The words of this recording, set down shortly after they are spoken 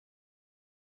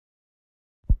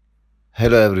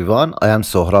Hello everyone, I am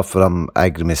Sohrab from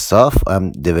AgriMestaf.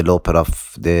 I'm developer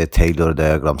of the Taylor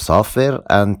diagram software,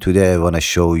 and today I want to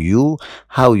show you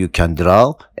how you can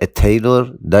draw a Taylor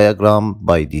diagram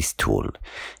by this tool.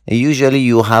 Usually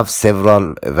you have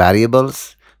several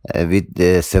variables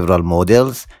with several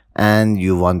models, and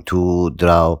you want to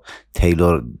draw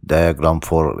Taylor diagram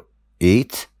for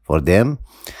them.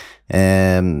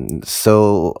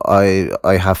 So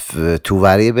I have two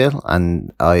variable,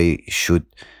 and I should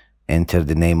enter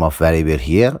the name of variable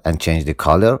here and change the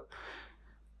color.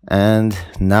 And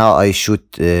now I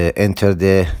should enter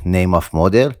the name of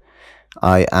model.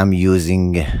 I am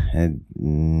using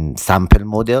sample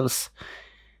models.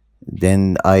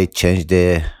 Then I change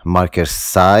the marker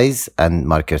size and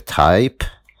marker type.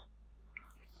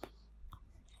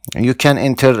 You can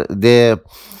enter the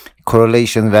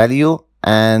correlation value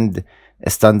and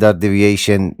standard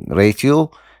deviation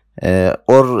ratio,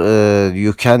 or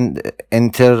you can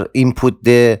input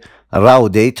the raw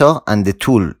data, and the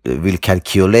tool will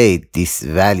calculate these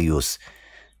values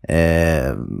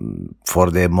for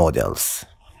the models.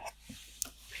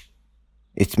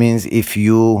 It means if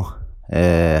you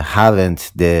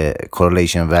haven't the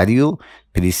correlation value,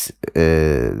 please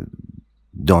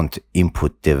don't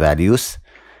input the values,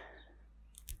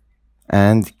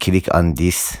 and click on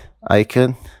this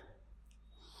icon.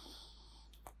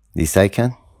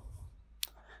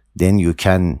 Then you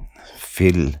can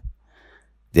fill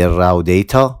the raw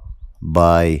data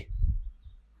by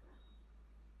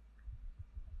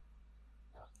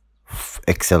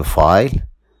Excel file.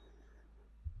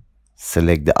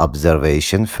 Select the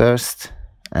observation first,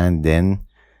 and then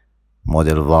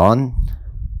model 1,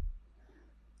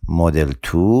 model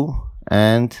 2,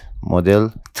 and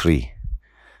model 3.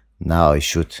 Now I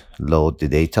should load the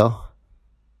data.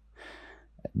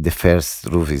 The first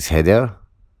row is header.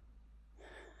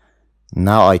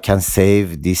 Now I can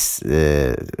save this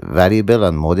variable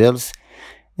and models.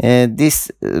 It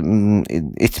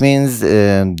means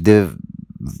the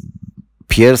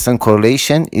Pearson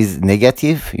correlation is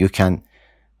negative. You can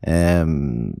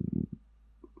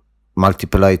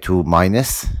multiply to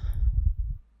minus.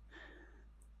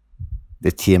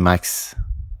 The TMax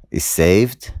is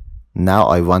saved. Now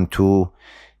I want to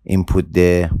input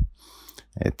the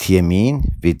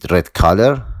TMean with red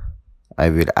color. I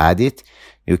will add it.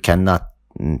 You cannot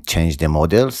change the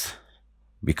models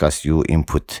because you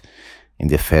input in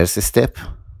the first step.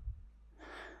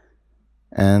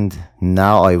 And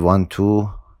now I want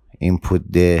to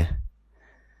input the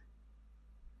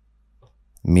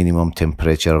minimum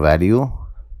temperature value,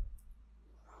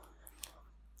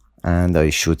 and I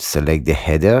should select the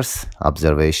headers,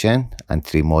 observation, and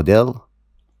 3 model.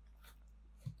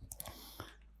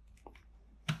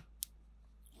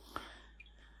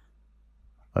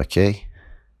 Okay,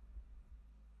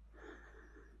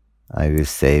 I will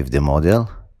save the model.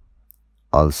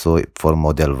 Also for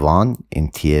model 1 in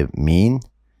TMean,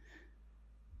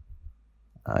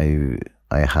 I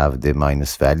have the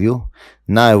minus value.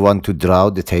 Now I want to draw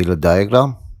the Taylor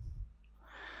diagram.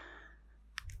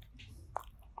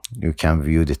 You can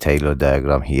view the Taylor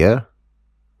diagram here.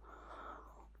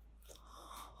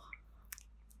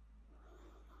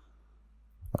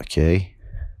 Okay.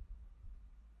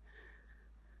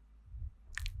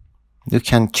 You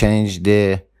can change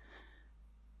the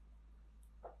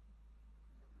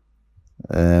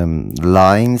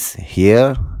lines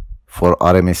here for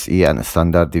RMSE and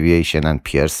standard deviation and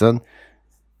Pearson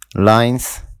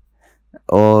lines,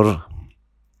 or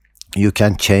you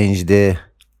can change the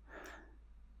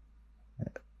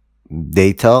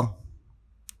data,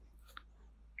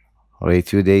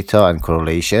 ratio data, and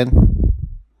correlation,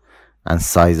 and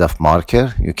size of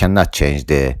marker. You cannot change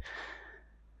the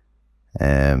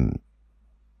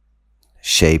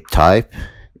shape type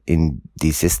in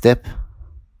this step.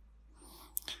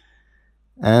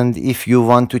 And if you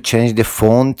want to change the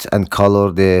font and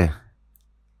color the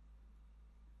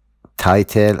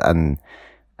title and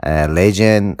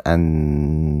legend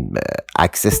and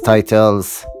access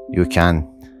titles, you can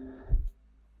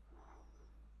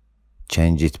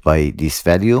change it by this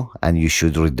value, and you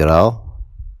should redraw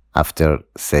after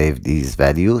save these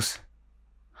values.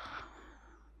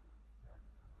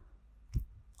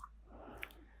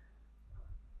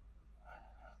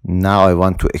 Now I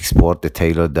want to export the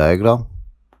Taylor diagram.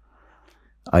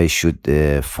 I should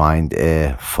find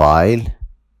a file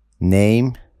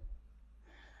name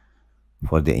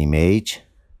for the image.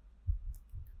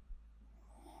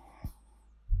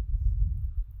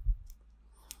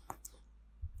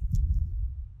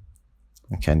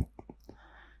 You can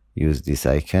use these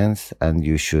icons, and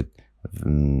you should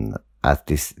at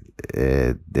this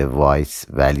the white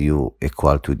value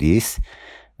equal to this,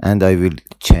 and I will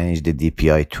change the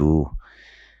DPI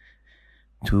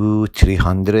to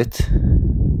 300.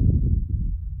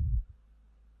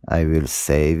 I will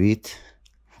save it.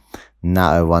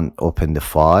 Now I want to open the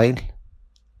file.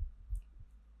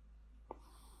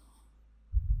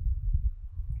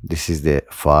 This is the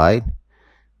file.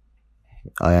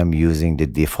 I am using the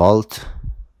default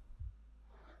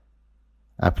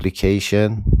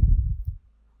application,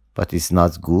 but it's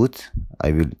not good.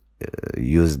 I will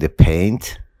use the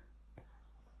paint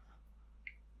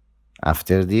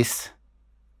after this.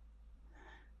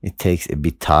 It takes a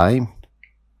bit time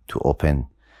to open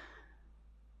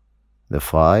the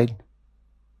file.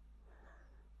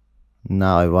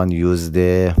 Now I want to use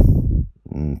the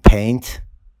paint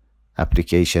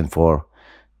application for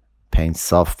paint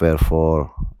software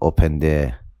for open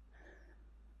the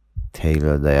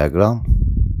Taylor diagram.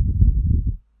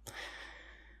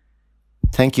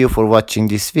 Thank you for watching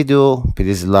this video.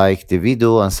 Please like the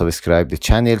video and subscribe the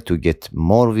channel to get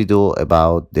more video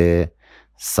about the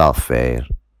software.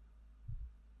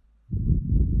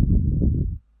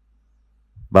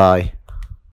 Bye.